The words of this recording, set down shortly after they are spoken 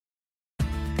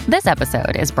This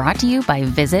episode is brought to you by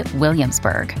Visit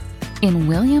Williamsburg. In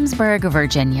Williamsburg,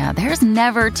 Virginia, there's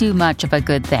never too much of a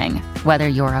good thing. Whether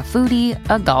you're a foodie,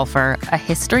 a golfer, a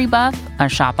history buff, a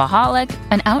shopaholic,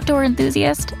 an outdoor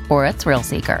enthusiast, or a thrill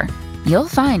seeker, you'll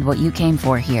find what you came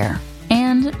for here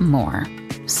and more.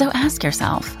 So ask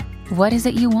yourself, what is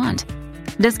it you want?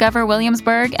 Discover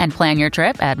Williamsburg and plan your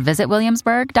trip at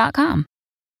visitwilliamsburg.com.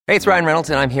 Hey, it's Ryan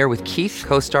Reynolds, and I'm here with Keith,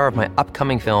 co-star of my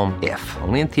upcoming film, If,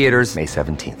 only in theaters May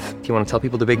 17th. Do you want to tell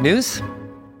people the big news?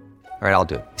 All right, I'll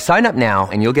do it. Sign up now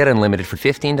and you'll get unlimited for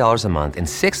 $15 a month and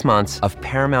 6 months of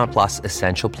Paramount Plus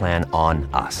Essential Plan on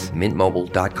us.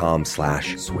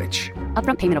 MintMobile.com/switch.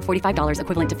 Upfront payment of $45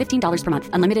 equivalent to $15 per month.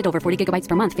 Unlimited over 40 gigabytes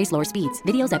per month. Face lower speeds.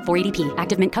 Videos at 480p.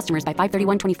 Active Mint customers by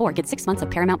 531.24 get 6 months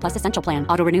of Paramount Plus Essential Plan.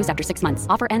 Auto renews after 6 months.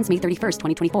 Offer ends May 31st,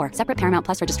 2024. Separate Paramount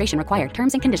Plus registration required.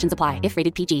 Terms and conditions apply if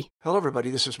rated PG. Hello, everybody.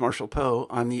 This is Marshall Poe.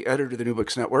 I'm the editor of the New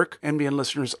Books Network. NBN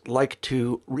listeners like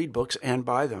to read books and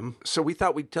buy them. So we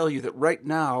thought we'd tell you that right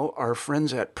now, our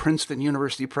friends at Princeton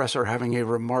University Press are having a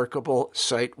remarkable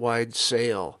site-wide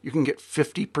sale. You can get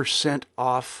 50%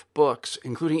 off books,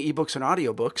 including ebooks and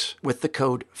audiobooks, with the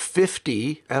code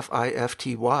 50,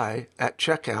 F-I-F-T-Y, at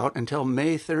checkout until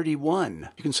May 31.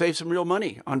 You can save some real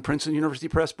money on Princeton University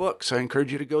Press books. I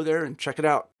encourage you to go there and check it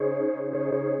out.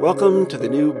 Welcome to the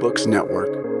New Books Network.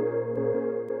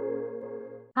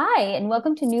 Hi, and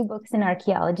welcome to New Books in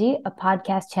Archaeology, a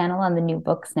podcast channel on the New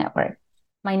Books Network.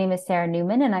 My name is Sarah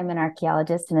Newman, and I'm an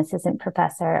archaeologist and assistant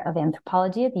professor of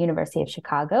anthropology at the University of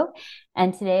Chicago.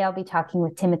 And today I'll be talking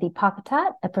with Timothy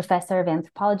Pauketat, a professor of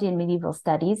anthropology and medieval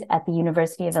studies at the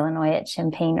University of Illinois at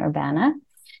Champaign-Urbana,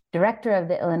 director of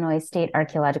the Illinois State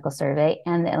Archaeological Survey,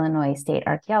 and the Illinois State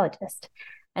Archaeologist.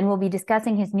 And we'll be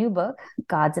discussing his new book,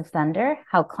 Gods of Thunder: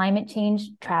 How Climate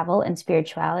Change, Travel, and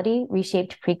Spirituality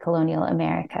Reshaped Precolonial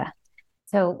America.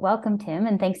 So welcome, Tim,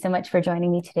 and thanks so much for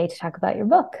joining me today to talk about your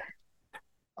book.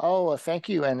 Oh, thank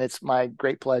you. And it's my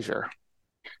great pleasure.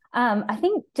 I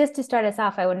think just to start us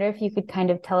off, I wonder if you could kind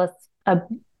of tell us a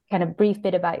kind of brief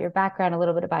bit about your background, a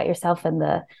little bit about yourself and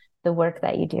the work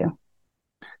that you do.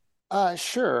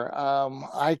 Sure.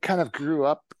 I kind of grew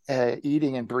up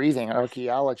eating and breathing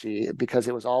archaeology because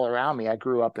it was all around me. I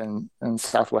grew up in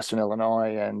southwestern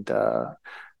Illinois, and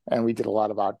we did a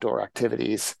lot of outdoor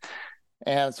activities.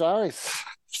 And so I always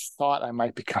thought I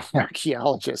might become an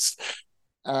archaeologist.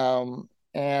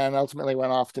 And ultimately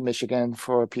went off to Michigan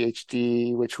for a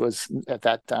PhD, which was at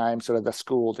that time sort of the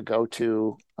school to go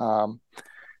to,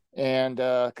 and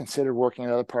considered working in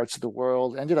other parts of the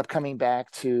world. Ended up coming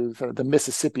back to sort of the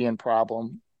Mississippian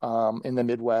problem in the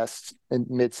Midwest and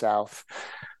Mid-South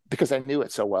because I knew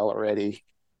it so well already.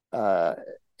 I've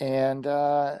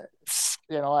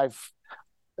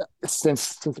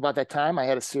since about that time, I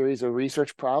had a series of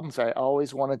research problems I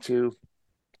always wanted to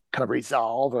kind of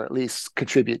resolve or at least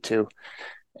contribute to.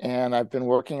 And I've been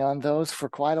working on those for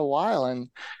quite a while. And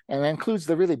that includes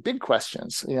the really big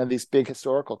questions, these big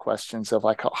historical questions of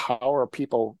like, how are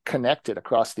people connected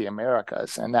across the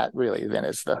Americas? And that really then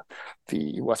is the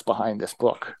what's behind this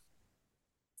book.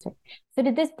 So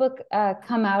did this book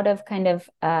come out of kind of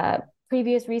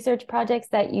previous research projects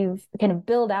that you've kind of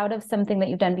built out of something that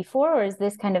you've done before? Or is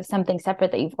this kind of something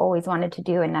separate that you've always wanted to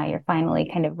do and now you're finally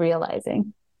kind of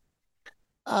realizing?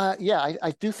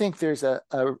 I do think there's a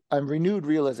renewed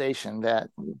realization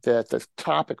that the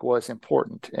topic was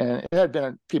important, and it had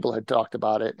been people had talked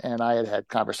about it, and I had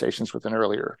conversations with an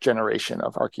earlier generation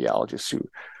of archaeologists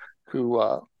who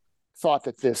thought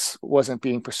that this wasn't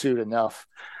being pursued enough.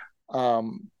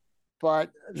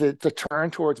 But the turn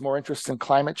towards more interest in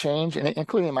climate change, and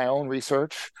including my own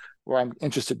research, where I'm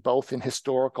interested both in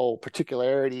historical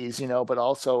particularities, but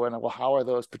also in, well, how are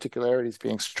those particularities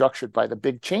being structured by the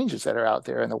big changes that are out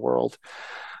there in the world,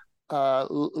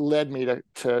 led me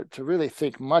to really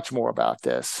think much more about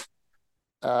this.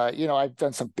 I've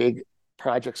done some big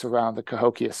projects around the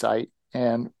Cahokia site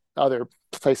and other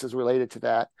places related to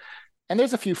that. And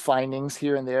there's a few findings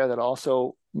here and there that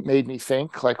also made me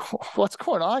think, like, what's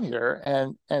going on here?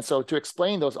 And so to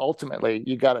explain those, ultimately,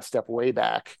 you got to step way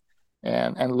back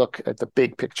and look at the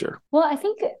big picture. Well, I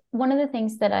think one of the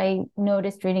things that I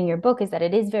noticed reading your book is that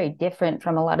it is very different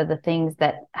from a lot of the things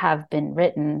that have been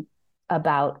written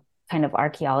about kind of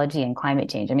archaeology and climate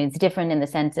change. I mean, it's different in the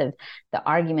sense of the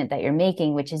argument that you're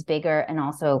making, which is bigger, and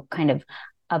also kind of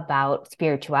about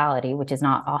spirituality, which is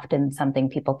not often something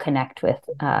people connect with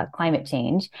climate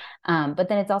change. But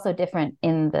then it's also different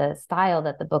in the style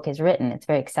that the book is written. It's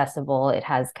very accessible. It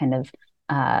has kind of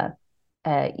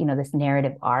this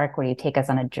narrative arc where you take us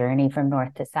on a journey from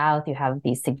north to south. You have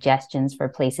these suggestions for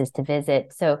places to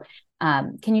visit. So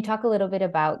can you talk a little bit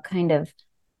about kind of,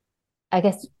 I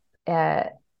guess,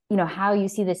 how you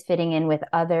see this fitting in with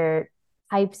other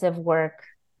types of work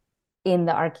in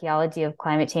the archaeology of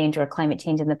climate change or climate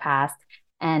change in the past,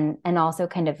 and also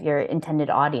kind of your intended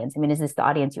audience. I mean, is this the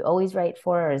audience you always write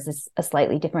for, or is this a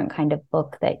slightly different kind of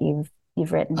book that you've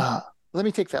written? Let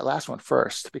me take that last one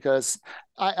first, because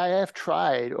I have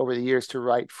tried over the years to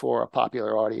write for a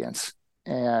popular audience,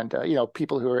 and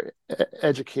people who are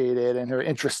educated and who are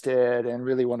interested and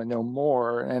really want to know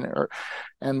more,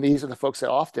 and these are the folks that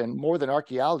often, more than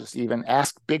archaeologists even,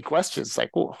 ask big questions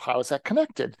like, well, how is that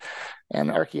connected?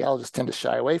 And archaeologists tend to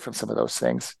shy away from some of those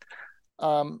things.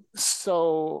 I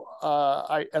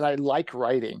like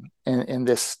writing in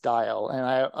this style, and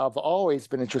I've always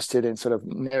been interested in sort of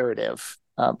narrative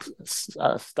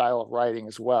style of writing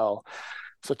as well.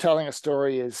 So telling a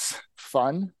story is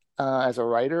fun as a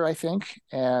writer, I think,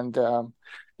 and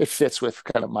it fits with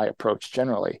kind of my approach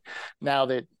generally. Now,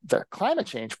 the climate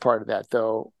change part of that,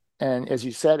 though, and as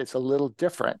you said, it's a little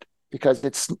different, because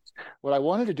it's what I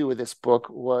wanted to do with this book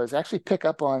was actually pick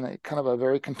up on kind of a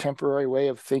very contemporary way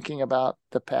of thinking about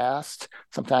the past.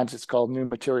 Sometimes it's called new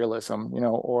materialism,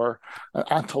 or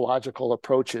ontological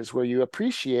approaches, where you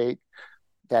appreciate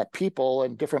that people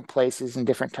in different places and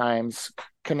different times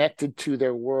connected to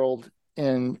their world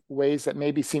in ways that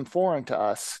maybe seem foreign to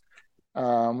us.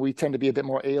 We tend to be a bit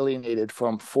more alienated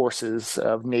from forces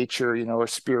of nature, or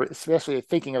spirit, especially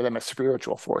thinking of them as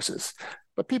spiritual forces.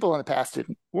 But people in the past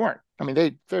weren't. I mean,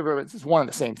 it's one and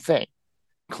the same thing.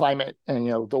 Climate and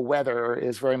the weather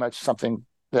is very much something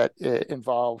that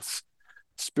involves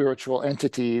spiritual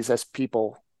entities as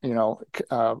people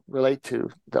relate to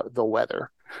the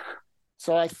weather.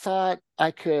 So I thought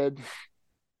I could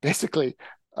basically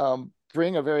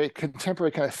bring a very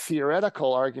contemporary kind of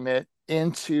theoretical argument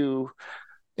into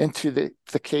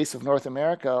the case of North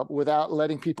America without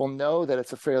letting people know that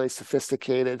it's a fairly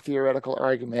sophisticated theoretical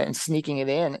argument, and sneaking it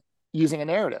in using a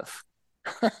narrative.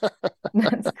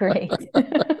 That's great.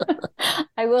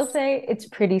 I will say it's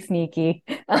pretty sneaky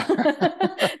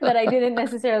that I didn't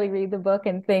necessarily read the book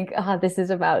and think, this is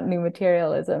about new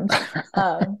materialism.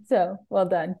 So well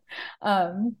done.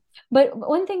 But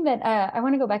one thing that I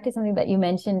want to go back to something that you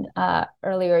mentioned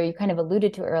earlier, you kind of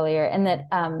alluded to earlier, and that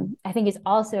I think is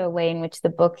also a way in which the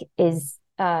book is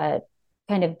kind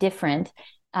of different,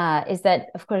 is that,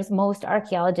 of course, most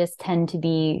archaeologists tend to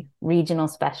be regional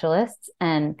specialists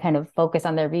and kind of focus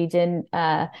on their region,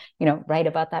 write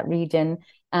about that region.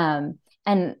 And,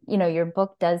 your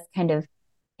book does kind of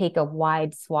take a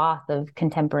wide swath of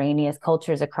contemporaneous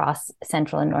cultures across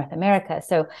Central and North America.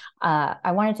 So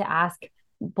I wanted to ask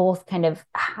both kind of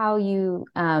how you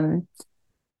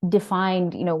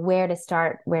defined, where to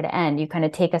start, where to end. You kind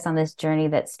of take us on this journey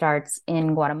that starts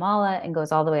in Guatemala and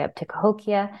goes all the way up to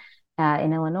Cahokia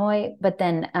in Illinois, but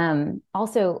then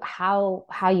also how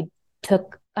you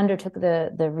undertook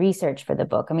the research for the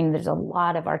book. I mean, there's a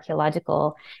lot of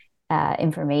archaeological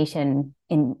information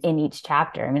in each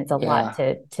chapter. I mean, it's a lot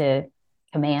to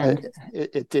command.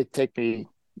 It did take me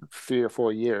 3 or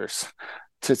 4 years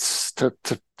to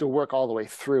work all the way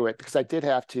through it, because I did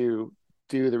have to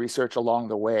do the research along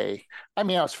the way. I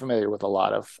mean, I was familiar with a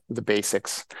lot of the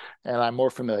basics, and I'm more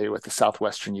familiar with the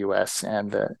southwestern U.S. and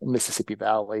the Mississippi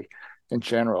Valley in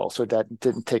general, so that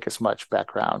didn't take as much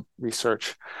background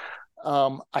research.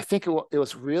 I think it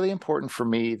was really important for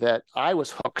me that I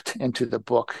was hooked into the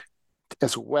book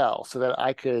as well, so that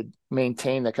I could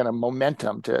maintain the kind of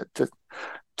momentum to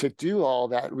do all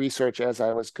that research as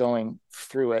I was going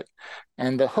through it.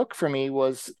 And the hook for me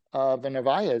was the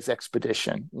Narvaez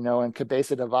expedition, and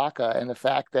Cabeza de Vaca, and the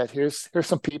fact that here's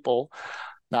some people,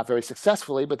 not very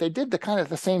successfully, but they did the kind of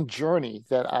the same journey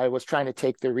that I was trying to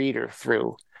take the reader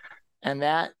through. And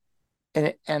that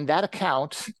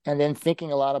account, and then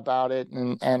thinking a lot about it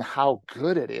and how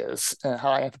good it is and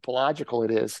how anthropological it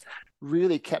is,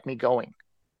 really kept me going.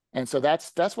 And so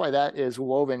that's why that is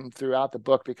woven throughout the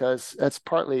book, because that's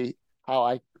partly how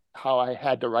I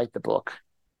had to write the book.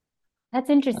 That's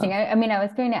interesting. I mean, I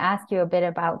was going to ask you a bit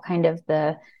about kind of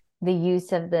the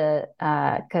use of the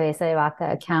Cabeza de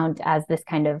Vaca account as this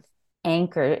kind of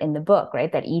anchor in the book,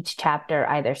 right? That each chapter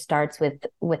either starts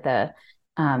with a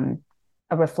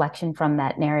reflection from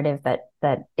that narrative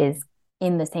that is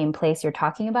in the same place you're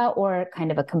talking about, or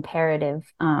kind of a comparative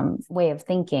way of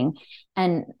thinking.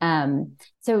 And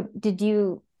so did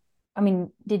you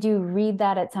read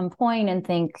that at some point and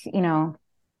think,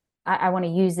 I want to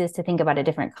use this to think about a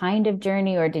different kind of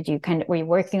journey? Or were you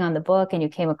working on the book and you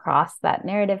came across that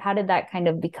narrative? How did that kind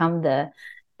of become the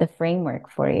framework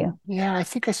for you? Yeah, I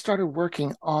think I started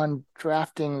working on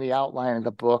drafting the outline of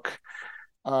the book.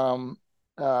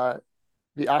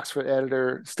 The Oxford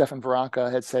editor, Stefan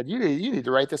Varanka, had said, you need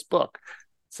to write this book.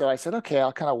 So I said, okay,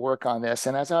 I'll kind of work on this.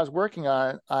 And as I was working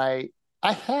on it,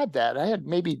 I had that. I hadn't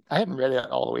read it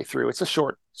all the way through. It's a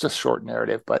short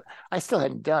narrative, but I still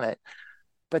hadn't done it.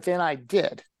 But then I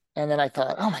did. And then I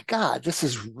thought, oh my God,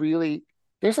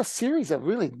 there's a series of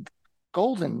really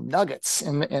golden nuggets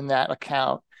in that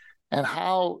account, and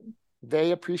how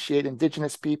they appreciate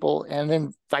indigenous people, and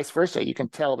then vice versa. You can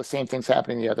tell the same thing's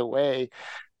happening the other way.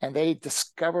 And they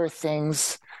discover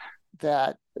things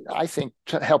that I think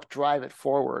help drive it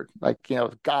forward. Like,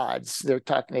 gods, they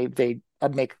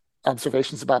make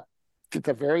observations about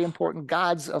the very important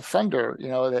gods of thunder,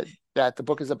 that the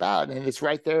book is about. And it's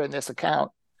right there in this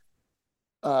account.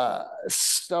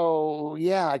 So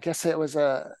yeah, I guess it was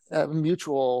a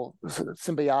mutual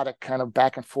symbiotic kind of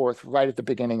back and forth right at the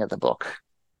beginning of the book.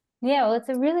 Yeah, well, it's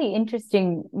a really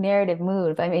interesting narrative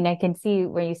move. I mean, I can see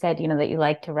where you said, that you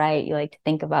like to write, you like to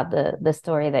think about the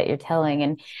story that you're telling.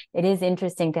 And it is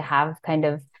interesting to have kind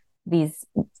of these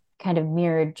kind of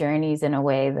mirrored journeys in a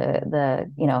way, the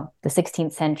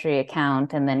 16th century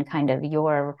account, and then kind of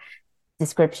your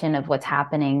description of what's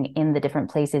happening in the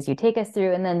different places you take us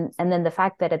through. And then the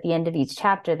fact that at the end of each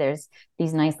chapter, there's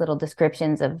these nice little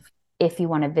descriptions of, if you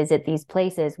want to visit these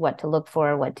places, what to look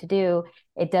for, what to do.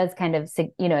 It does kind of,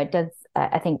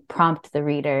 I think, prompt the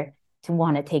reader to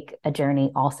want to take a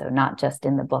journey also, not just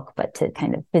in the book, but to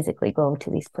kind of physically go to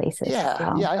these places.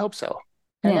 Yeah, I hope so.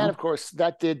 And that, of course,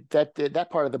 that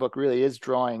part of the book really is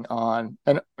drawing on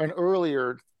an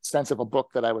earlier sense of a book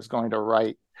that I was going to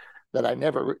write, that it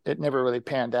never really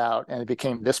panned out, and it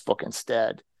became this book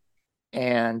instead.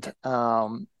 And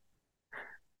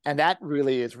that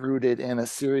really is rooted in a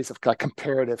series of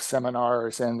comparative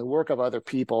seminars and the work of other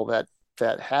people that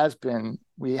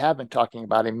we have been talking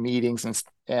about in meetings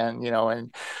and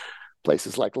in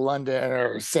places like London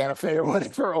or Santa Fe or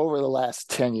whatever over the last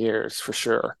 10 years, for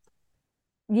sure.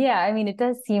 Yeah, I mean, it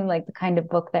does seem like the kind of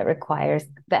book that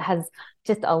has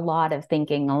just a lot of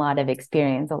thinking, a lot of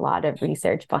experience, a lot of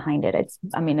research behind it.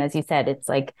 As you said, it's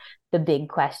like the big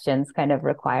questions kind of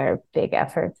require big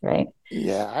efforts, right?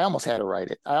 Yeah, I almost had to write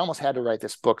it. I almost had to write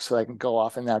this book so I can go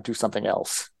off and now do something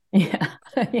else. Yeah.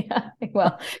 Yeah.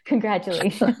 Well,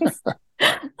 congratulations.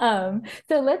 So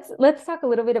let's talk a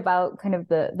little bit about kind of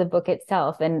the book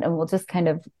itself, and we'll just kind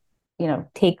of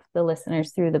take the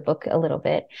listeners through the book a little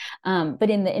bit. But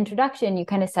in the introduction, you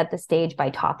kind of set the stage by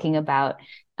talking about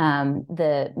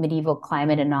the medieval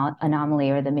climate anomaly,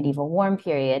 or the medieval warm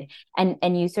period.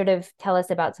 And you sort of tell us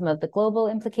about some of the global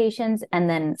implications. And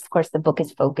then, of course, the book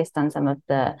is focused on some of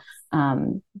the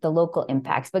local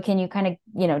impacts. But can you kind of,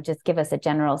 just give us a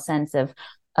general sense of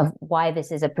why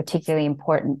this is a particularly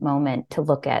important moment to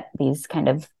look at these kind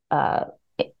of,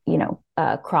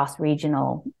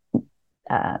 cross-regional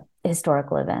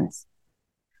historical events?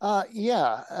 I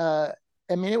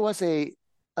mean, it was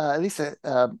at least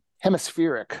a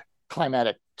hemispheric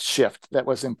climatic shift that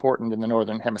was important in the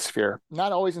northern hemisphere.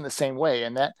 Not always in the same way,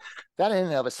 and that in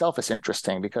and of itself is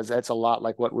interesting, because that's a lot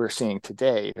like what we're seeing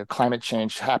today. The climate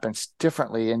change happens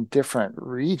differently in different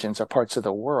regions or parts of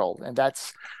the world, and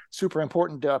that's super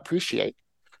important to appreciate,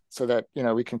 so that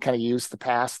we can kind of use the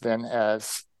past then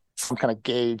as some kind of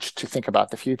gauge to think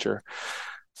about the future.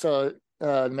 So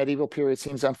the medieval period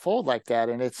seems to unfold like that,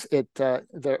 and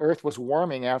the Earth was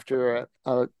warming after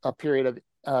a period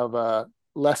of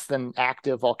less than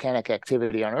active volcanic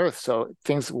activity on Earth. So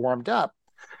things warmed up.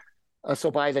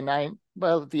 So by the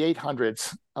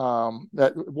 800s,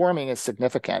 that warming is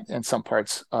significant in some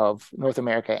parts of North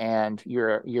America and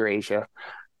Eurasia,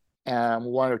 1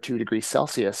 or 2 degrees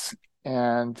Celsius,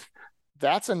 and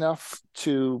that's enough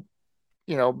to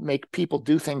make people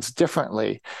do things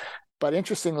differently. But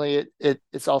interestingly,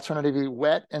 it's alternatively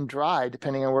wet and dry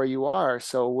depending on where you are.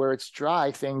 So where it's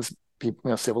dry,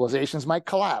 civilizations might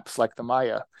collapse, like the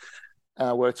Maya.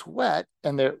 Where it's wet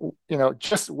and they're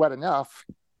just wet enough,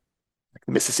 like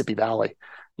the Mississippi Valley,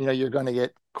 you're going to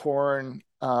get corn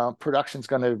production's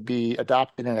going to be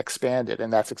adopted and expanded,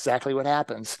 and that's exactly what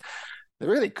happens. The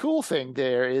really cool thing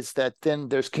there is that then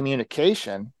there's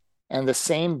communication, and the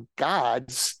same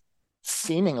gods.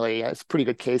 Seemingly, it's a pretty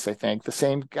good case, I think. The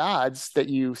same gods that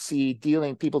you see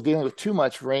people dealing with too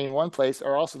much rain in one place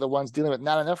are also the ones dealing with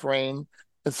not enough rain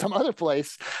in some other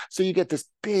place. So you get this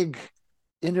big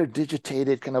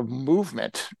interdigitated kind of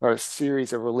movement, or a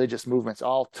series of religious movements,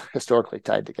 all historically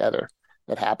tied together,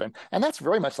 that happen. And that's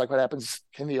very much like what happens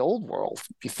in the old world,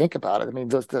 if you think about it. I mean,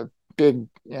 the big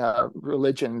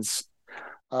religions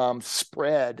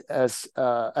spread as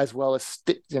well as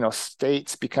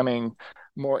states becoming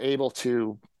more able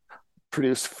to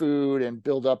produce food and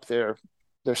build up their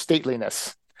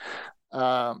stateliness,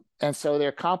 and so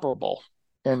they're comparable.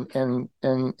 in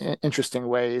interesting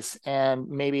ways, and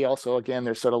maybe also again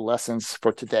there's sort of lessons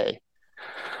for today.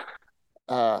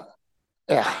 Yeah.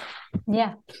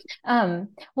 Yeah.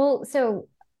 Well, so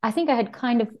I think I had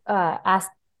kind of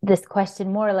asked this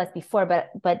question more or less before,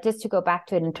 but just to go back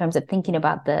to it in terms of thinking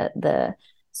about the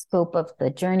scope of the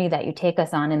journey that you take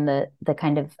us on in the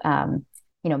kind of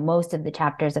most of the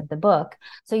chapters of the book.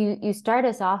 So you start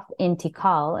us off in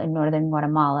Tikal in northern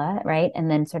Guatemala, right,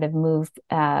 and then sort of move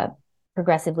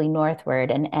progressively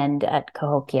northward and end at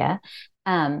Cahokia.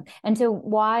 And so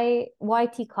why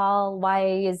Tikal?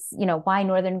 Why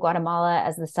northern Guatemala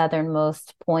as the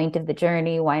southernmost point of the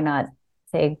journey? Why not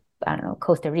say, I don't know,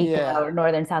 Costa Rica or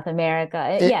northern South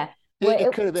America?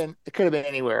 It could have been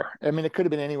anywhere. I mean, it could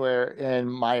have been anywhere in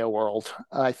Maya world,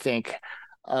 I think.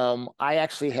 I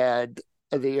actually had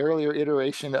the earlier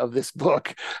iteration of this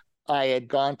book, I had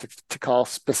gone to Tikal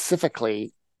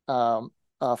specifically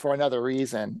for another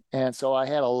reason. And so I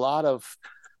had a lot of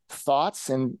thoughts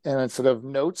and sort of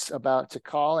notes about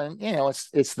Tikal, and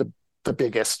it's the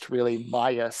biggest really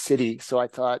Maya city. So I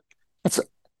thought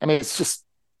it's just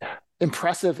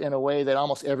impressive in a way that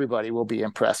almost everybody will be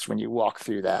impressed when you walk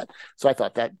through that. So I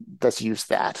thought that let's use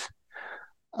that.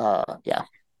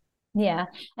 Yeah.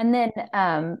 And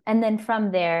then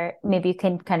from there, maybe you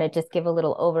can kind of just give a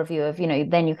little overview of,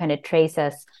 then you kind of trace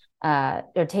us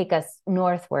or take us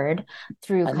northward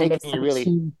through I'm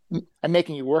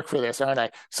making you work for this, aren't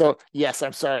I? So yes,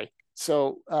 I'm sorry.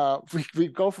 So we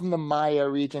go from the Maya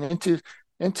region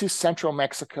into central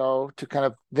Mexico to kind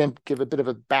of then give a bit of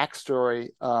a backstory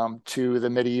to the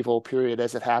medieval period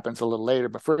as it happens a little later.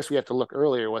 But first we have to look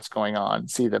earlier what's going on,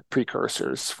 see the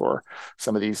precursors for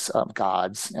some of these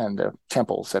gods and the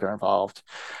temples that are involved.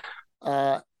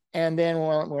 And then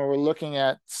when we're looking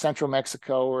at central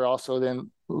Mexico, we're also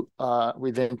then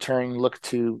we then look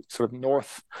to sort of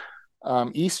north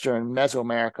eastern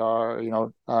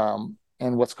Mesoamerica,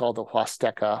 and what's called the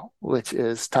Huasteca, which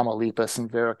is Tamaulipas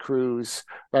and Veracruz,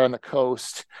 right on the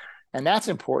coast. And that's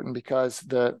important because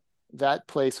that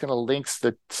place kind of links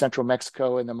the central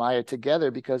Mexico and the Maya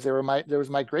together, because there was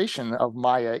migration of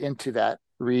Maya into that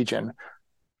region,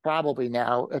 probably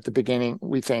now at the beginning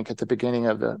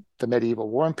of the medieval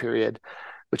warm period,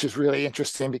 which is really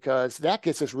interesting because that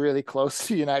gets us really close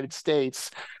to the United States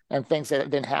and things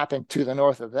that then happen to the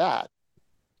north of that.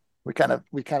 We kind of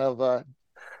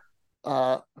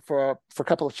for a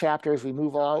couple of chapters, we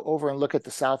move all over and look at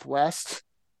the Southwest,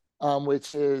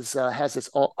 which has its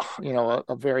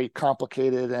a very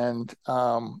complicated and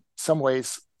some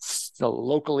ways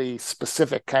locally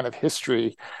specific kind of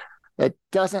history that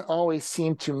doesn't always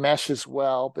seem to mesh as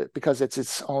well, but because it's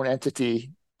its own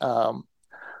entity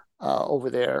over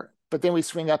there. But then we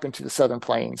swing up into the Southern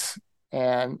Plains,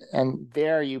 and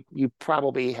there you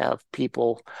probably have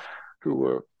people who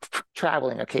were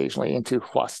traveling occasionally into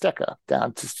Huasteca,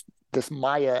 down to this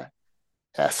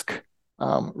Maya-esque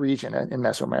region in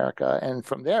Mesoamerica. And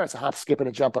from there, it's a hop, skip, and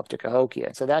a jump up to Cahokia.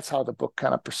 And so that's how the book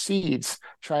kind of proceeds,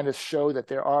 trying to show that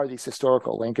there are these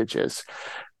historical linkages.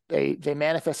 They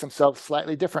manifest themselves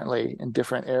slightly differently in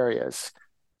different areas.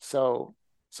 So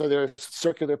there's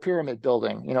circular pyramid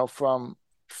building,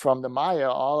 from the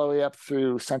Maya all the way up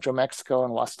through central Mexico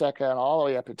and Huasteca and all the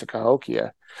way up into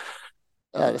Cahokia.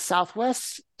 The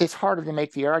Southwest, it's harder to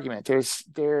make the argument. There's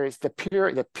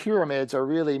the pyramids are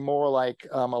really more like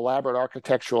elaborate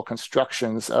architectural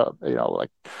constructions, like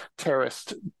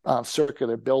terraced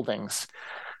circular buildings.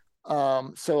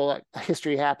 So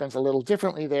history happens a little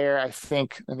differently there, I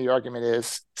think, and the argument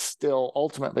is still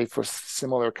ultimately for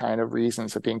similar kind of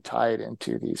reasons of being tied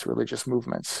into these religious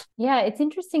movements. Yeah, it's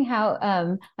interesting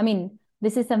how,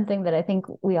 this is something that I think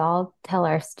we all tell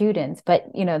our students, but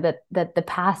that the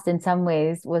past in some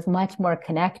ways was much more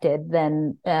connected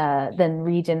than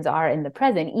regions are in the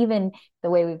present. Even the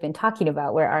way we've been talking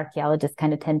about, where archaeologists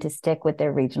kind of tend to stick with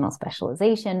their regional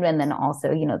specialization, and then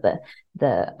also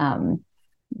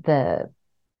the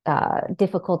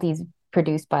difficulties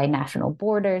produced by national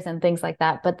borders and things like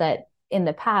that. But that in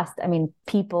the past,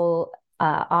 people,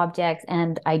 objects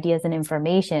and ideas and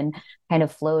information kind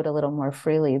of flowed a little more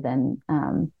freely than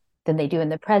they do in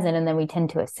the present. And then we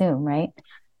tend to assume, right?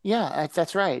 Yeah,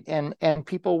 that's right. And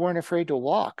people weren't afraid to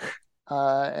walk.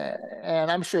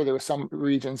 And I'm sure there were some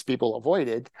regions people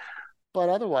avoided, but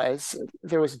otherwise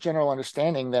there was a general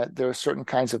understanding that there were certain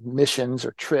kinds of missions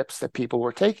or trips that people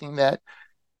were taking that,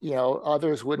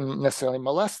 others wouldn't necessarily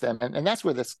molest them. And that's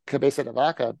where this Cabeza de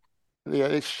Vaca,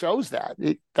 it shows that.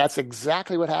 That's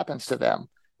exactly what happens to them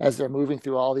as they're moving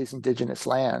through all these indigenous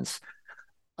lands.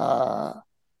 So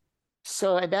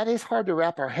that is hard to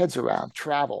wrap our heads around,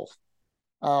 travel.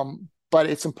 But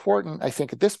it's important, I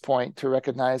think, at this point to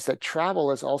recognize that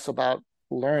travel is also about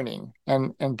learning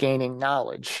and gaining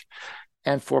knowledge.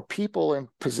 And for people in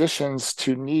positions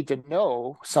to need to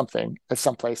know something at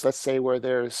some place, let's say where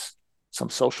there's some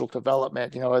social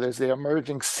development, or there's the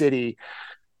emerging city,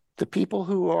 the people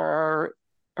who are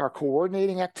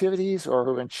coordinating activities or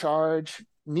who are in charge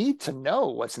need to know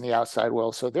what's in the outside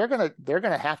world. So they're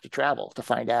gonna have to travel to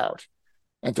find out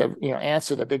and to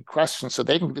answer the big questions, so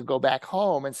they can go back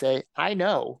home and say, I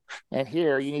know, and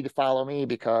here you need to follow me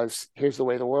because here's the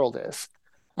way the world is.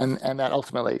 And that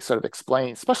ultimately sort of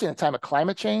explains, especially in a time of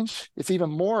climate change, it's even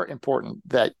more important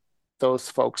that those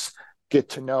folks get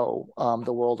to know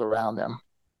the world around them.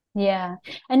 Yeah.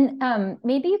 And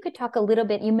maybe you could talk a little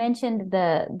bit. You mentioned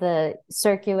the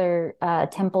circular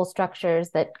temple structures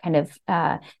that kind of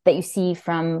that you see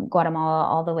from Guatemala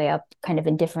all the way up kind of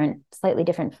in slightly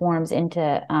different forms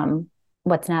into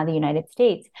what's now the United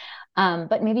States.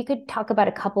 But maybe you could talk about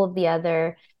a couple of the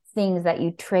other things that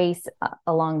you trace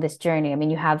along this journey. I mean,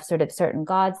 you have sort of certain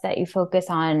gods that you focus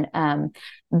on,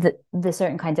 the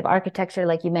certain kinds of architecture,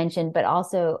 like you mentioned, but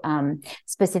also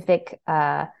specific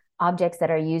objects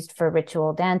that are used for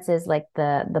ritual dances, like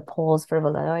the poles for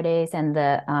voladores and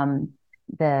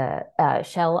the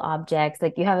shell objects.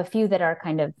 Like you have a few that are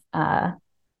kind of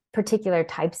particular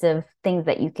types of things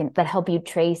that help you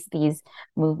trace these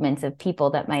movements of people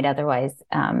that might otherwise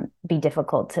be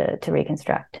difficult to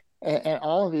reconstruct. And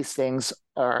all of these things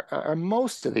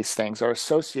most of these things are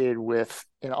associated with,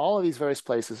 in all of these various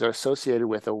places, are associated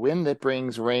with a wind that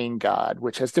brings rain god,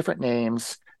 which has different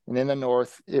names. And in the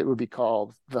north, it would be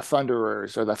called the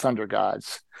thunderers or the thunder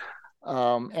gods.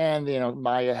 And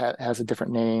Maya has a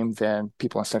different name than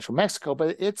people in central Mexico,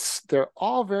 but they're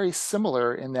all very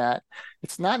similar in that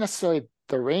it's not necessarily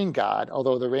the rain god,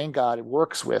 although the rain god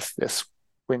works with this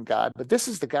wind god, but this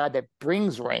is the god that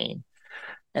brings rain.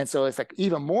 And so it's like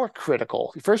even more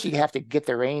critical. First, you have to get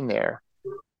the rain there.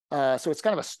 So it's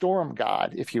kind of a storm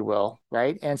god, if you will,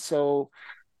 right? And so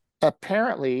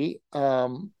apparently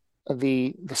the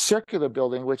circular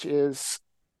building, which is,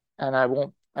 and I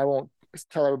won't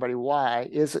tell everybody why,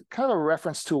 is kind of a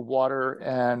reference to water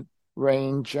and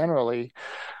rain generally,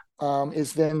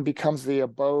 is then becomes the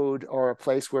abode or a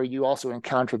place where you also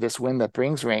encounter this wind that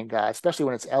brings rain god, especially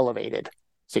when it's elevated.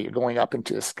 So you're going up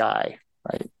into the sky,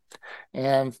 right?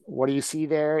 And what do you see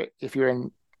there? If you're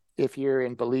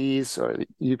in Belize or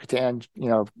Yucatan,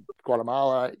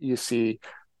 Guatemala, you see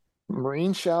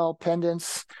marine shell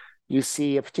pendants. You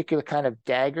see a particular kind of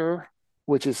dagger,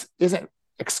 which isn't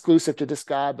exclusive to this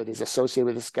god, but is associated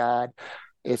with this god.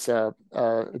 It's a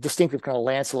distinctive kind of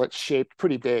lancelet shaped,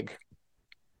 pretty big,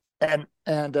 and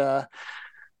so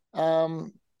a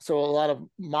lot of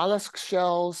mollusk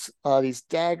shells, these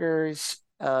daggers.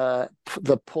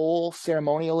 The pole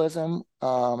ceremonialism,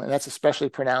 and that's especially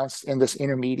pronounced in this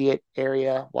intermediate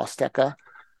area, Huasteca,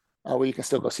 where you can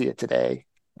still go see it today,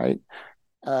 right?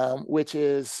 Which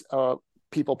is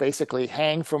people basically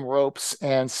hang from ropes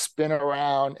and spin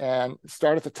around and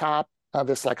start at the top of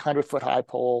this like 100-foot high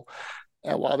pole,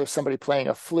 and while there's somebody playing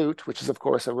a flute, which is of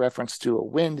course a reference to a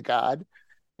wind god,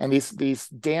 and these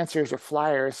dancers or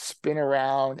flyers spin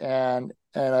around and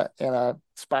in a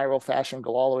spiral fashion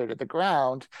go all the way to the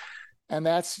ground. And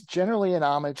that's generally an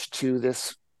homage to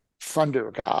this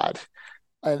thunder god.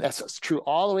 And that's true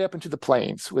all the way up into the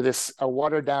plains, where a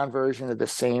watered down version of the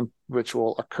same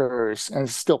ritual occurs and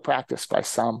is still practiced by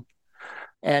some.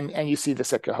 And you see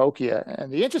this at Cahokia.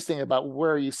 And the interesting about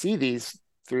where you see these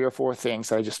 3 or 4 things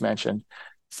that I just mentioned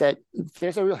is that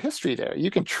there's a real history there.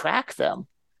 You can track them.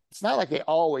 It's not like they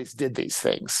always did these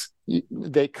things.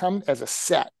 They come as a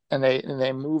set. And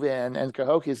they move in, and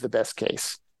Cahokia is the best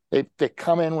case. They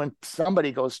come in when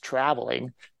somebody goes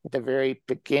traveling at the very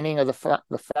beginning of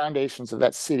the foundations of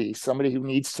that city, somebody who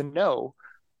needs to know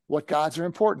what gods are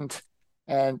important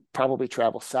and probably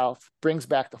travel south, brings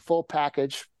back the full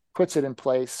package, puts it in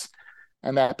place,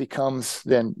 and that becomes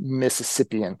then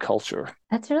Mississippian culture.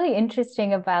 That's really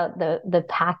interesting about the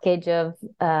package of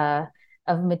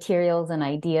materials and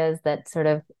ideas that sort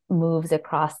of moves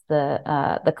across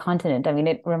the continent. I mean,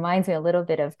 it reminds me a little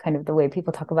bit of kind of the way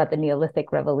people talk about the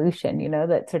Neolithic Revolution,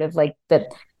 that sort of like that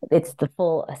it's the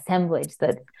full assemblage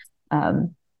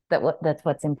that's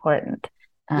what's important.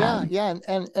 Yeah,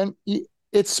 and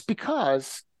it's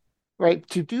because, right,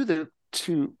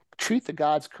 to treat the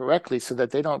gods correctly so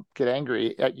that they don't get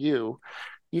angry at you,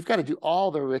 you've got to do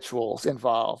all the rituals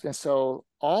involved. And so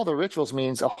all the rituals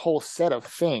means a whole set of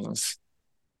things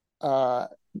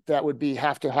that would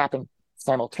have to happen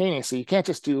simultaneously. You can't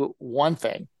just do one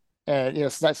thing. And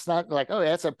it's not like, oh,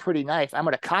 that's a pretty knife, I'm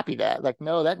going to copy that. Like,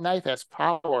 no, that knife has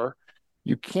power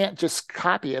you can't just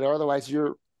copy it, or otherwise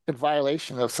you're in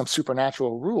violation of some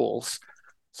supernatural rules.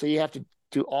 So you have to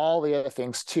do all the other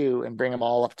things too and bring them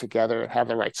all up together and have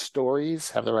the right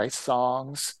stories, have the right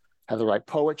songs, have the right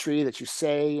poetry that you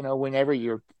say, whenever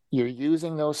you're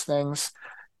using those things.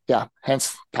 Yeah,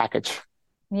 hence package.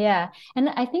 Yeah, and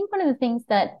I think one of the things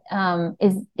that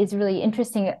is really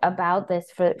interesting about this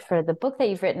for the book that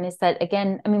you've written is that,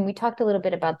 again, I mean, we talked a little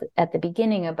bit about at the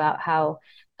beginning about how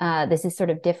this is sort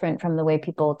of different from the way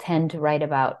people tend to write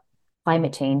about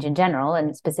climate change in general,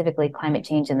 and specifically climate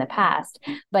change in the past.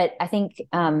 But I think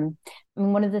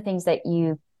one of the things that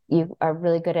you are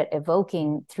really good at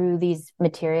evoking through these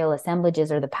material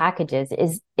assemblages or the packages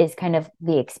is kind of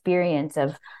the experience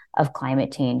of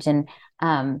climate change. And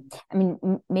I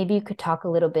mean, maybe you could talk a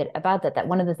little bit about that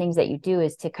one of the things that you do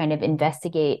is to kind of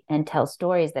investigate and tell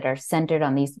stories that are centered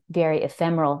on these very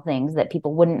ephemeral things that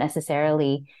people wouldn't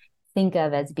necessarily think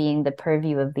of as being the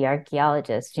purview of the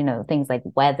archaeologist, things like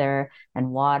weather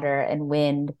and water and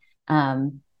wind.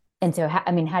 And so,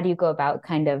 how do you go about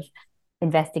kind of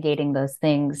investigating those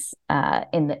things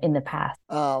in the past?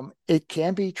 It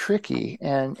can be tricky,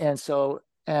 and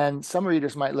some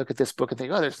readers might look at this book and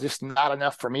think, "Oh, there's just not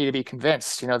enough for me to be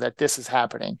convinced, that this is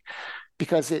happening,"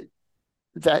 because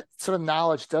that sort of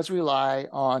knowledge does rely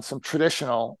on some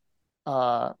traditional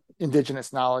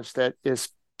indigenous knowledge that is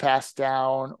passed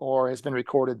down or has been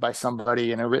recorded by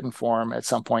somebody in a written form at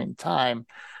some point in time.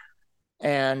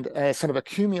 And it sort of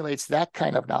accumulates that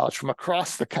kind of knowledge from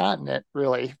across the continent,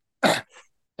 really,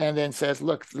 and then says,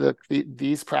 look,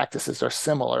 these practices are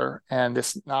similar and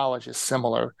this knowledge is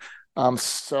similar.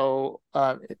 Again,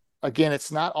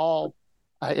 it's not all,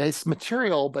 it's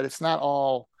material, but it's not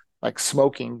all like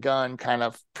smoking gun kind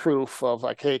of proof of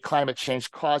like, hey, climate change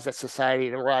caused that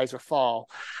society to rise or fall,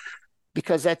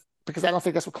 because I don't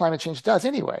think that's what climate change does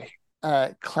anyway.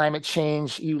 Climate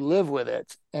change, you live with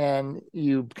it and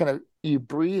you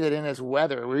breathe it in as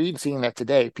weather. We're even seeing that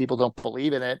today. People don't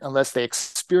believe in it unless they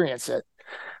experience it.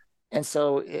 And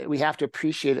so we have to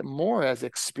appreciate it more as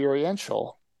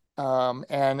experiential,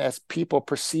 and as people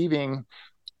perceiving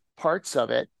parts of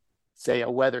it, say a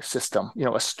weather system,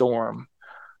 a storm,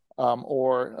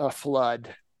 or a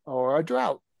flood or a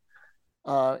drought,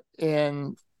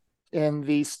 in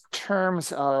these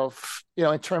terms of,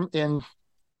 in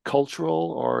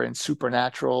cultural or in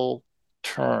supernatural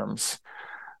terms.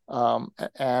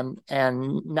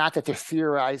 And not that they're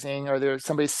theorizing or there's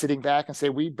somebody sitting back and say,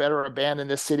 we better abandon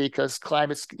this city because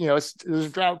climate's, there's a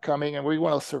drought coming and we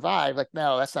want to survive. Like,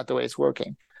 no, that's not the way it's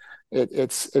working.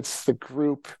 It's the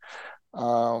group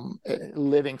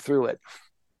living through it.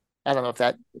 I don't know if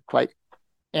that quite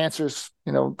answers,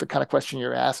 the kind of question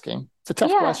you're asking. It's a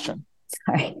tough question.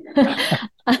 Sorry.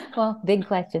 Well, big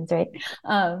questions, right?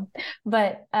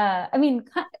 But I mean,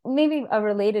 maybe a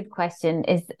related question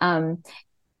is,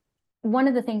 one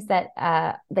of the things that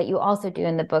you also do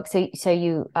in the book. So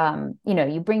you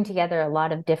you bring together a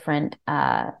lot of different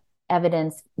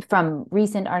evidence from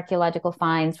recent archaeological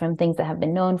finds, from things that have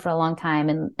been known for a long time,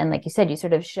 and like you said, you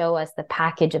sort of show us the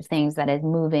package of things that is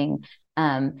moving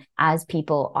as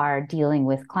people are dealing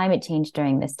with climate change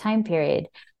during this time period.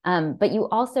 But you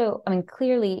also, I mean,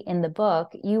 clearly in the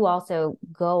book, you also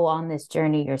go on this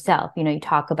journey yourself. You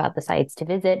talk about the sites to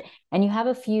visit, and you have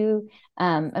a few,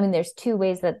 there's two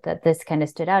ways that this kind of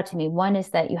stood out to me. One is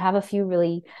that you have a few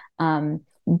really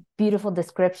beautiful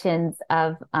descriptions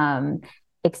of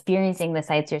experiencing the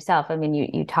sites yourself. I mean,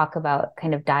 you talk about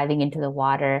kind of diving into the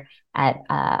water at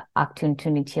Aktun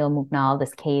Tunitil Mugnal,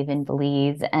 this cave in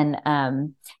Belize. And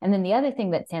then the other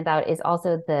thing that stands out is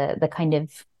also the kind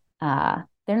of,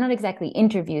 they're not exactly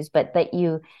interviews, but that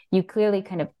you clearly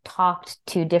kind of talked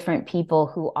to different people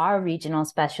who are regional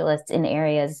specialists in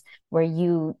areas where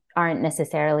you aren't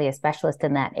necessarily a specialist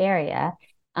in that area.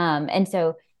 And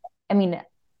so, I mean,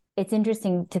 it's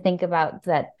interesting to think about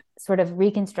that sort of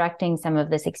reconstructing some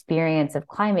of this experience of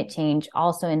climate change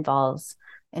also involves,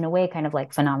 in a way, kind of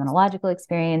like phenomenological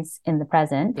experience in the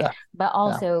present, but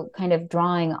also kind of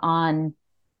drawing on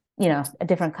a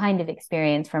different kind of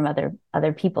experience from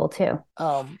other people too.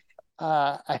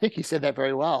 I think you said that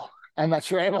very well. I'm not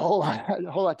sure I have a whole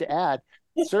lot to add.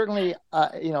 Certainly,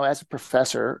 as a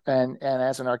professor and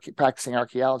as an practicing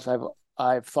archaeologist,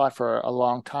 I've thought for a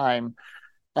long time,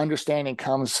 understanding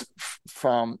comes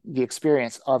from the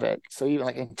experience of it. So even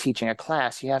like in teaching a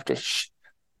class, you have to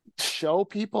show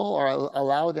people or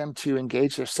allow them to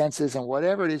engage their senses in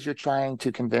whatever it is you're trying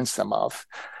to convince them of.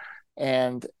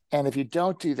 And if you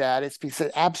don't do that, it's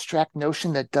an abstract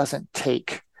notion that doesn't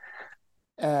take.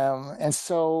 And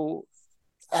so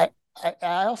I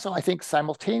also, I think,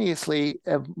 simultaneously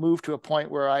have moved to a point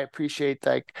where I appreciate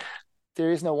like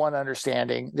there is no one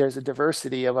understanding. There's a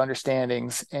diversity of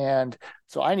understandings. And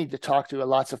so I need to talk to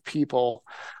lots of people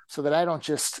so that I don't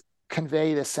just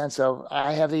convey this sense of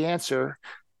I have the answer,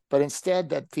 but instead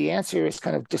that the answer is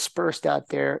kind of dispersed out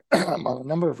there among a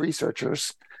number of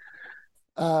researchers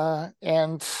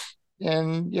and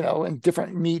in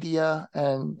different media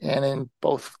and in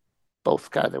both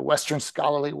kind of the Western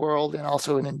scholarly world and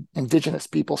also in indigenous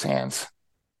people's hands.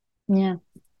 Yeah.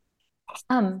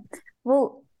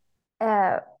 Well,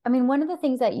 I mean, one of the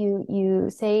things that you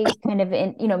say kind of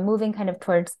in, moving kind of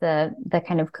towards the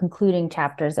kind of concluding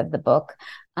chapters of the book,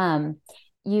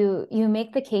 you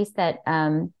make the case that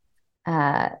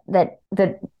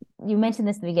you mentioned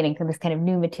this in the beginning, this kind of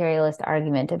new materialist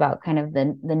argument about kind of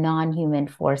the non-human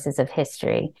forces of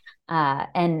history.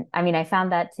 And I mean, I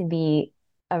found that to be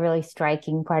a really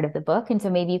striking part of the book. And so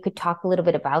maybe you could talk a little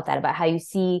bit about that, about how you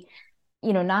see,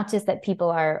 not just that people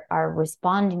are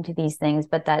responding to these things,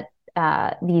 but that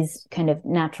these kind of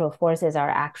natural forces are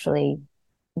actually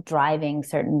driving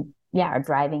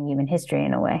driving human history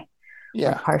in a way.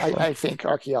 Yeah, I think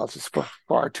archaeologists for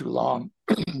far too long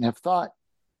have thought,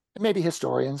 and maybe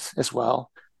historians as well,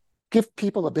 give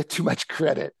people a bit too much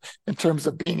credit in terms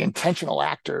of being intentional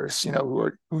actors,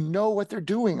 who know what they're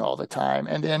doing all the time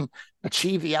and then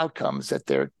achieve the outcomes that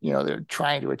they're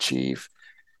trying to achieve.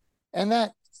 And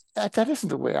that isn't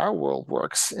the way our world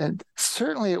works. And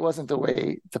certainly it wasn't the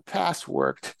way the past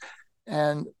worked.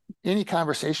 And any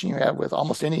conversation you have with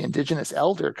almost any indigenous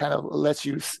elder kind of lets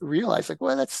you realize, like,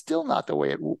 well, that's still not the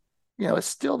way it's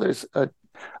still, there's a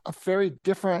very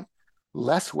different,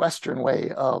 less Western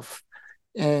way of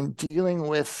dealing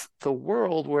with the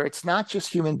world, where it's not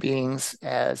just human beings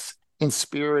as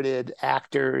inspirited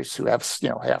actors who have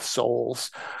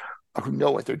souls, who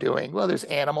know what they're doing. Well, there's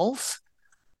animals.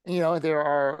 There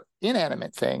are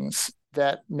inanimate things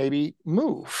that maybe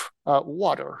move.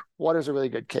 Water is a really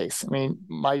good case. I mean,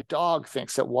 my dog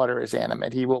thinks that water is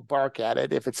animate. He will bark at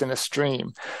it if it's in a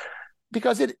stream,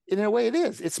 because in a way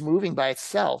it's moving by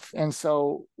itself. And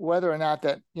so whether or not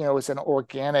that, it's an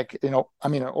organic, an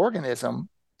organism,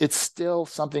 it's still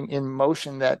something in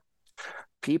motion that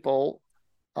people,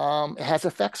 has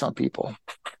effects on people.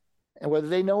 And whether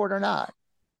they know it or not,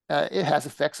 it has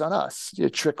effects on us.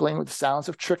 The sounds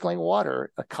of trickling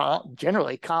water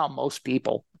generally calm most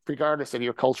people, regardless of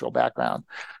your cultural background.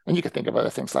 And you can think of other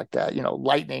things like that.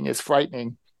 Lightning is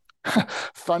frightening.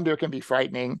 Thunder can be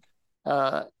frightening.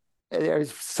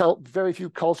 There's very few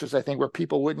cultures, I think, where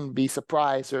people wouldn't be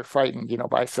surprised or frightened,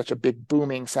 by such a big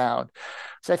booming sound.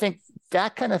 So I think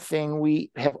that kind of thing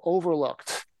we have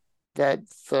overlooked, that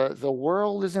the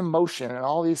world is in motion, and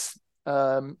all these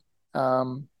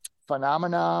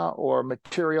phenomena or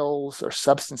materials or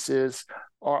substances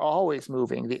are always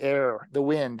moving. The air, the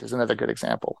wind is another good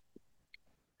example.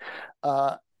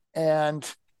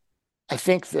 And I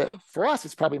think that for us,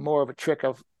 it's probably more of a trick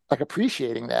of like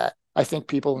appreciating that. I think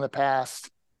people in the past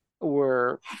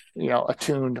were,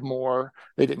 attuned more.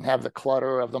 They didn't have the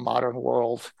clutter of the modern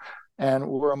world and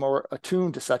were more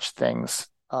attuned to such things.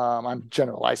 I'm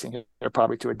generalizing here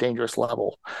probably to a dangerous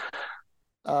level.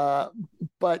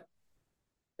 But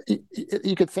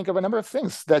you could think of a number of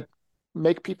things that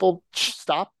make people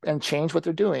stop and change what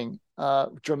they're doing.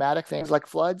 Dramatic things like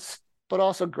floods, but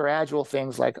also gradual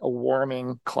things like a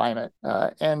warming climate.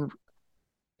 And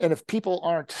if people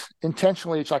aren't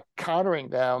intentionally like countering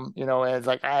them, as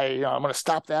like, I'm going to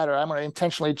stop that, or I'm going to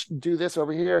intentionally do this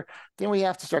over here, then we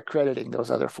have to start crediting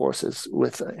those other forces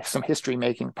with some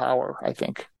history-making power, I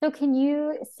think. So can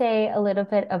you say a little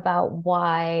bit about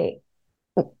why?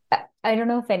 I don't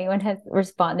know if anyone has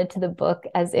responded to the book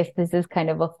as if this is kind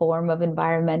of a form of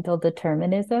environmental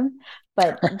determinism,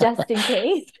 but just in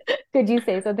case, could you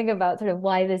say something about sort of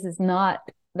why this is not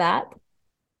that?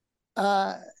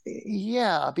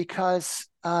 Yeah, because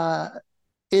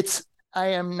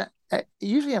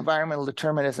usually environmental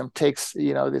determinism takes,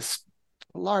 this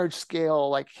large scale,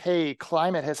 like, hey,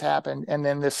 climate has happened, and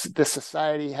then this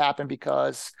society happened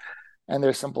because, and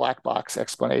there's some black box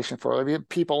explanation for it.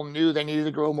 People knew they needed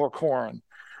to grow more corn.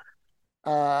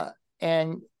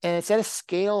 And it's at a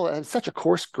scale, it's such a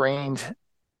coarse-grained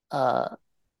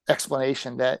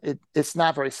explanation that it's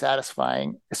not very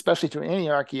satisfying, especially to any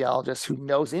archaeologist who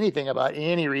knows anything about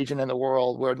any region in the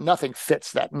world where nothing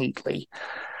fits that neatly.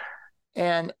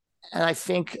 And I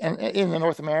think, and in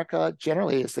North America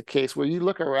generally is the case, where you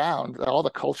look around, all the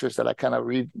cultures that I kind of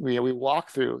we walk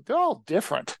through, they're all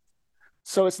different.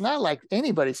 So it's not like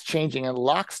anybody's changing in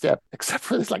lockstep, except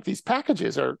for like these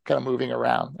packages are kind of moving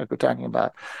around, like we're talking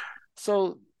about.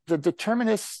 So the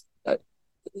determinists,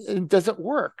 it doesn't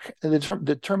work. The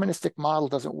deterministic model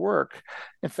doesn't work.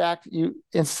 In fact,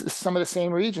 in some of the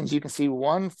same regions, you can see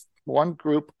one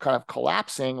group kind of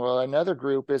collapsing while another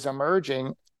group is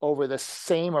emerging over the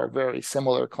same or very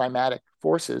similar climatic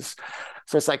forces.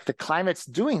 So it's like the climate's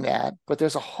doing that, but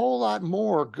there's a whole lot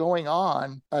more going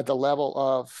on at the level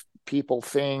of people,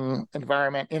 thing,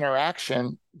 environment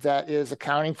interaction that is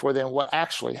accounting for then what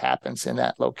actually happens in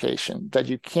that location, that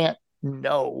you can't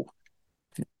know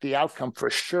the outcome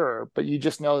for sure, but you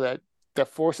just know that the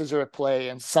forces are at play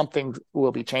and something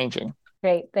will be changing.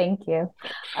 Great, thank you.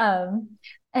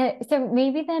 So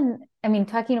maybe then, I mean,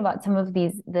 talking about some of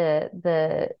these,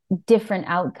 the different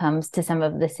outcomes to some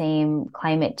of the same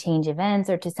climate change events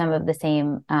or to some of the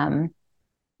same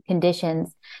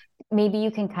conditions, maybe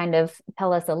you can kind of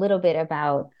tell us a little bit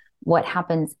about what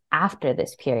happens after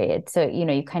this period. So,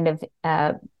 you kind of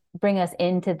bring us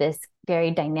into this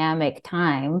very dynamic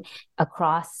time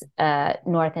across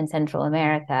North and Central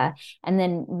America. And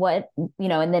then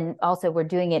and then also we're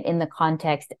doing it in the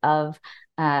context of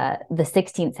the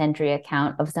 16th century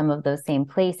account of some of those same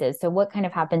places. So what kind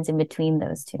of happens in between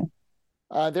those two?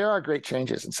 There are great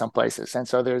changes in some places. And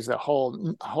so there's a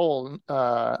whole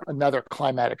another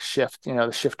climatic shift,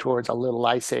 the shift towards a little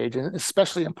ice age, and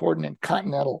especially important in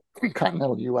continental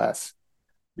U.S.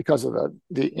 because of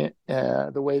the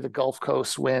way the Gulf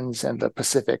Coast winds and the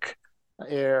Pacific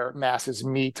air masses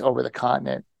meet over the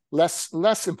continent.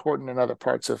 Less important in other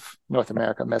parts of North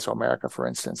America, Mesoamerica, for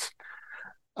instance.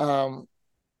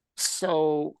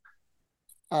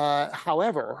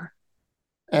 However,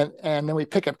 and then we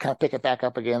pick it back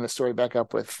up again, the story back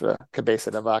up with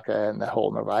Cabeza de Vaca and the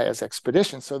whole Narvaez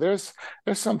expedition. So there's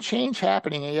some change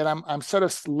happening, and yet I'm sort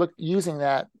of using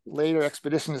that later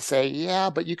expedition to say, yeah,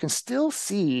 but you can still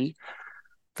see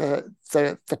the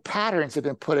patterns have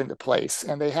been put into place,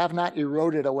 and they have not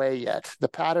eroded away yet. The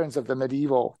patterns of the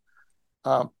medieval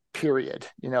period,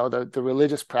 the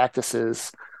religious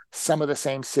practices, some of the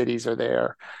same cities are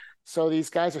there. So these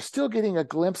guys are still getting a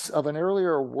glimpse of an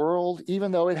earlier world,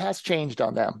 even though it has changed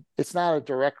on them. It's not a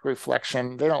direct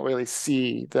reflection. They don't really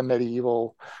see the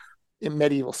medieval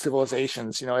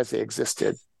civilizations, as they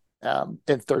existed in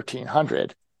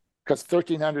 1300, because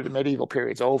 1300, the medieval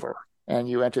period's over, and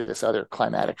you enter this other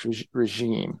climatic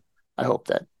regime. I hope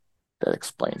that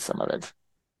explains some of it.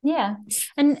 Yeah.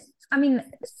 And I mean,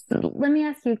 let me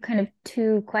ask you kind of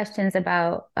two questions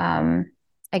about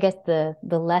I guess the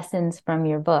lessons from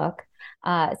your book.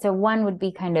 So one would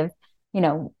be kind of,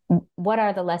 what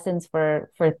are the lessons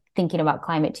for thinking about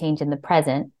climate change in the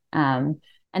present? And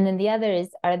then the other is,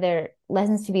 are there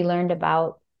lessons to be learned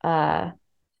about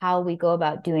how we go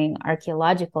about doing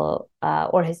archaeological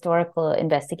or historical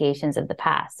investigations of the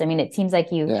past? I mean, it seems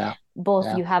like you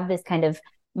have this kind of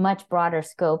much broader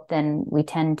scope than we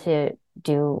tend to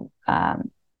do,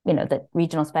 that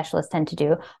regional specialists tend to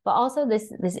do, but also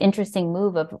this interesting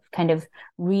move of kind of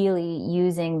really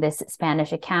using this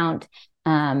Spanish account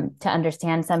to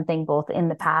understand something both in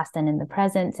the past and in the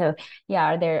present. So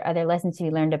are there lessons to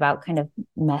be learned about kind of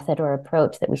method or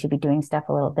approach that we should be doing stuff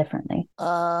a little differently?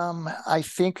 I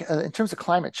think in terms of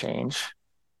climate change,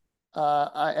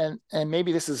 and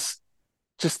maybe this is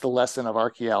just the lesson of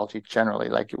archaeology generally,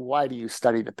 like, why do you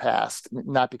study the past?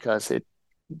 Not because it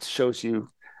shows you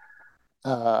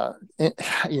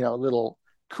little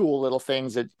cool little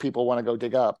things that people want to go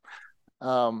dig up.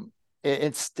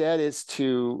 Instead is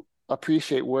to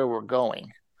appreciate where we're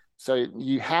going. So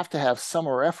you have to have some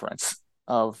reference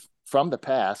from the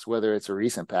past, whether it's a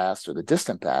recent past or the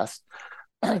distant past,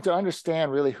 to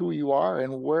understand really who you are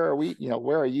and where are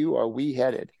we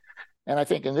headed. And I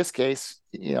think in this case,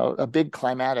 a big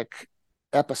climatic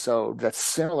episode that's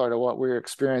similar to what we're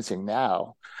experiencing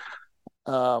now,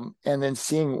 and then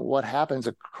seeing what happens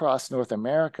across North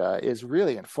America is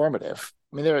really informative.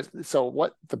 I mean,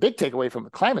 what the big takeaway from the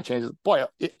climate change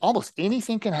is, almost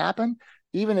anything can happen,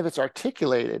 even if it's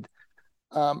articulated.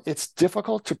 It's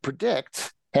difficult to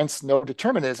predict, hence no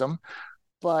determinism,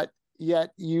 but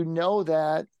yet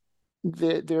that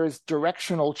there's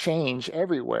directional change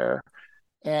everywhere.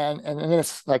 And then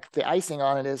it's like the icing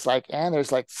on it is like, and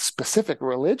there's like specific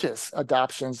religious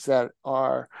adoptions that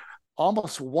are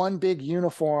almost one big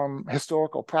uniform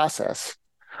historical process.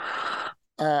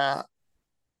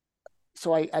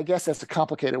 So I guess that's a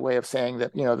complicated way of saying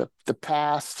that, the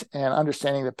past and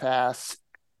understanding the past,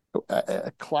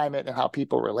 climate and how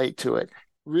people relate to it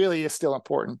really is still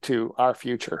important to our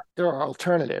future. There are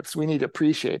alternatives. We need to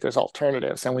appreciate there's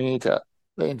alternatives, and we need to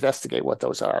investigate what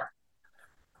those are.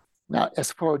 Now,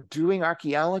 as for doing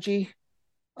archaeology,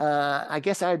 I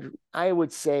guess I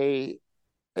would say,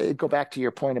 go back to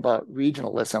your point about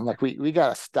regionalism. Like we got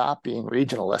to stop being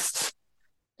regionalists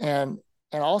and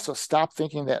also stop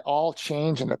thinking that all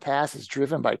change in the past is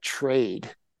driven by trade.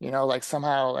 Like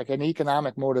somehow like an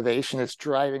economic motivation is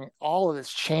driving all of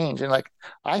this change. And like,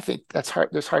 I think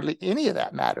there's hardly any of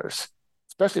that matters,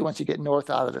 especially once you get north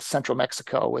out of the central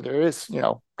Mexico, where there is,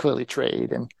 clearly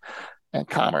trade and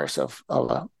commerce of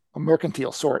a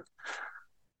mercantile sort.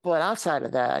 But outside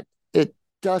of that, it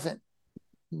doesn't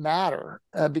matter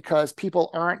because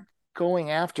people aren't going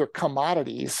after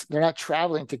commodities. They're not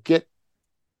traveling to get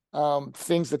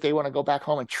things that they want to go back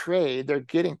home and trade. They're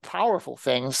getting powerful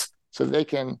things so they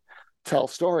can tell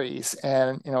stories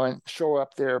and shore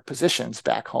up their positions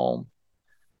back home.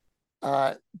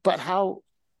 But how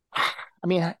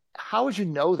would you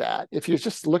know that if you're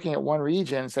just looking at one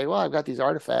region and say, well, I've got these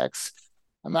artifacts.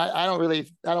 I don't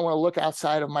want to look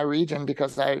outside of my region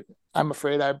because I'm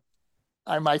afraid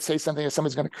I might say something that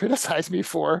somebody's going to criticize me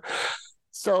for.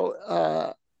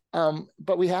 So,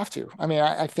 but we have to.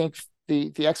 I think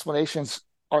the explanations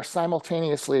are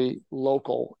simultaneously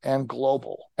local and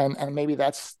global. And maybe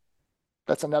that's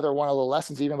another one of the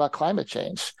lessons even about climate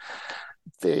change.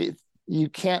 You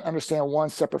can't understand one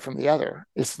separate from the other.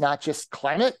 It's not just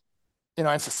climate,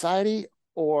 in society,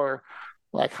 or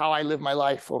like how I live my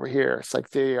life over here. It's like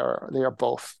they are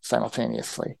both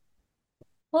simultaneously.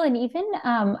 Well, and even,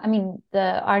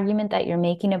 the argument that you're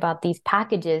making about these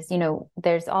packages,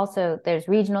 there's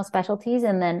regional specialties.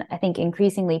 And then I think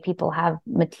increasingly people have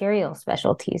material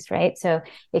specialties, right? So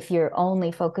if you're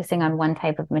only focusing on one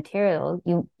type of material,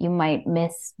 you might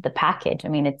miss the package.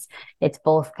 It's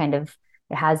both kind of,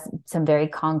 it has some very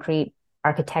concrete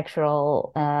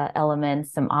architectural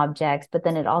elements, some objects, but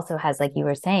then it also has, like you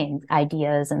were saying,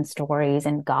 ideas and stories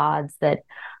and gods that,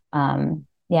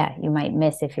 you might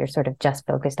miss if you're sort of just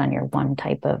focused on your one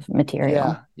type of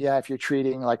material. Yeah. If you're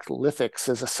treating like lithics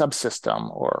as a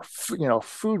subsystem, or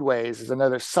foodways as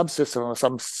another subsystem of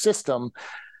some system,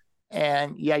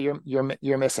 and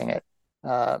you're missing it,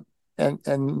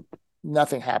 and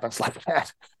nothing happens like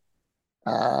that.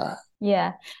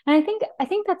 Yeah. And I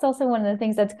think that's also one of the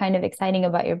things that's kind of exciting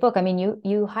about your book.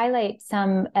 You highlight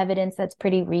some evidence that's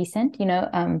pretty recent,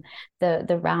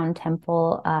 the round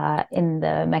temple in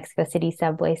the Mexico City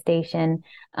subway station.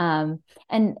 And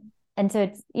so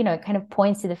it's, it kind of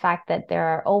points to the fact that there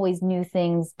are always new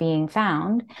things being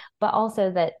found, but also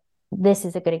that this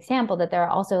is a good example that there are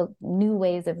also new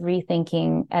ways of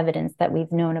rethinking evidence that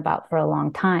we've known about for a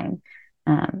long time.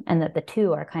 And that the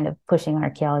two are kind of pushing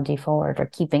archaeology forward or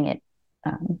keeping it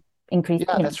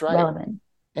increasingly that's right. relevant.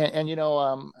 And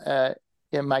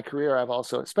in my career, I've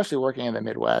also, especially working in the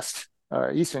Midwest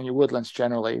or Eastern woodlands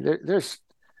generally,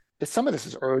 some of this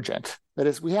is urgent. That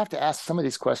is, we have to ask some of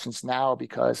these questions now,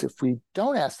 because if we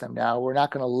don't ask them now, we're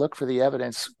not going to look for the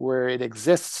evidence where it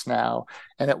exists now,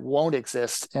 and it won't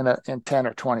exist in 10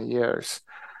 or 20 years.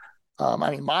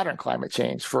 Modern climate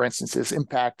change, for instance, is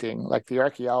impacting like the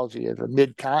archaeology of the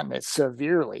mid-continent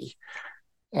severely.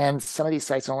 And some of these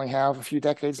sites only have a few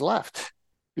decades left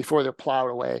before they're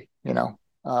plowed away,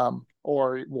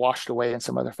 or washed away in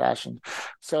some other fashion.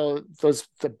 So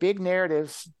the big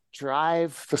narratives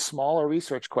drive the smaller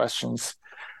research questions.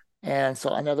 And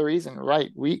so another reason, right,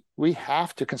 we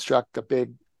have to construct the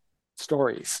big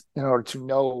stories in order to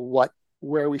know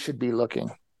where we should be looking.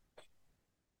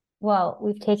 Well,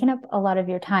 we've taken up a lot of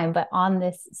your time, but on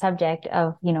this subject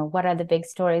of, what are the big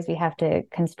stories we have to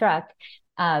construct,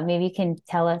 maybe you can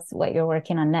tell us what you're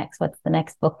working on next. What's the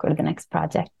next book or the next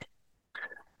project?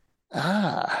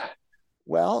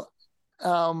 Well,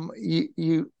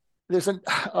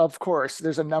 of course,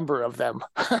 there's a number of them.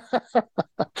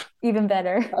 Even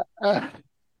better.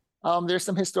 There's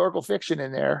some historical fiction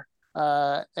in there,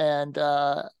 and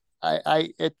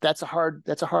that's a hard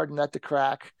nut to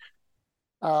crack.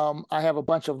 I have a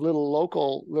bunch of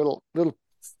little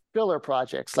filler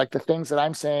projects, like the things that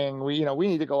I'm saying we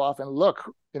need to go off and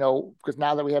look, because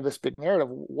now that we have this big narrative,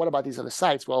 what about these other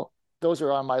sites? Well, those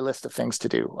are on my list of things to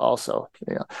do also.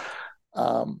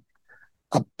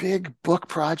 A big book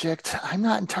project, I'm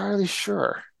not entirely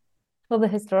sure. Well, the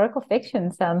historical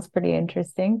fiction sounds pretty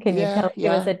interesting. Can you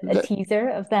give us a teaser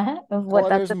of that, of what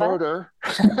that's about? Murder.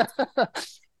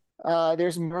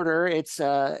 There's murder. It's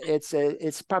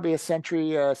probably a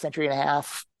century and a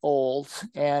half old,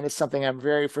 and it's something I'm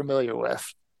very familiar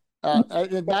with.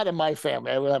 Not in my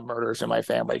family. I don't have murders in my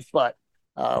family, but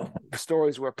the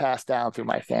stories were passed down through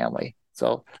my family.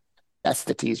 So that's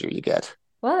the teaser you get.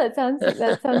 Well, that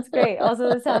sounds great. Also,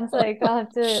 it sounds like I'll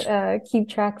have to keep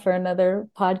track for another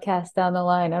podcast down the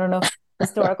line. I don't know if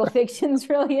historical fiction's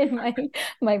really in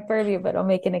my purview, but I'll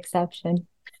make an exception.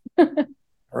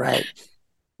 Right.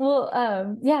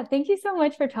 Yeah, thank you so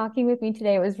much for talking with me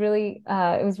today. It was really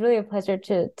a pleasure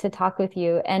to talk with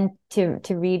you and to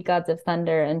read Gods of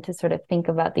Thunder and to sort of think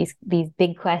about these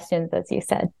big questions, as you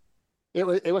said.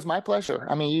 It was my pleasure.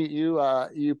 I mean,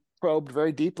 you probed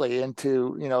very deeply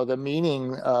into, the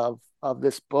meaning of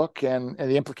this book and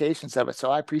the implications of it. So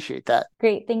I appreciate that.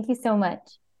 Great. Thank you so much.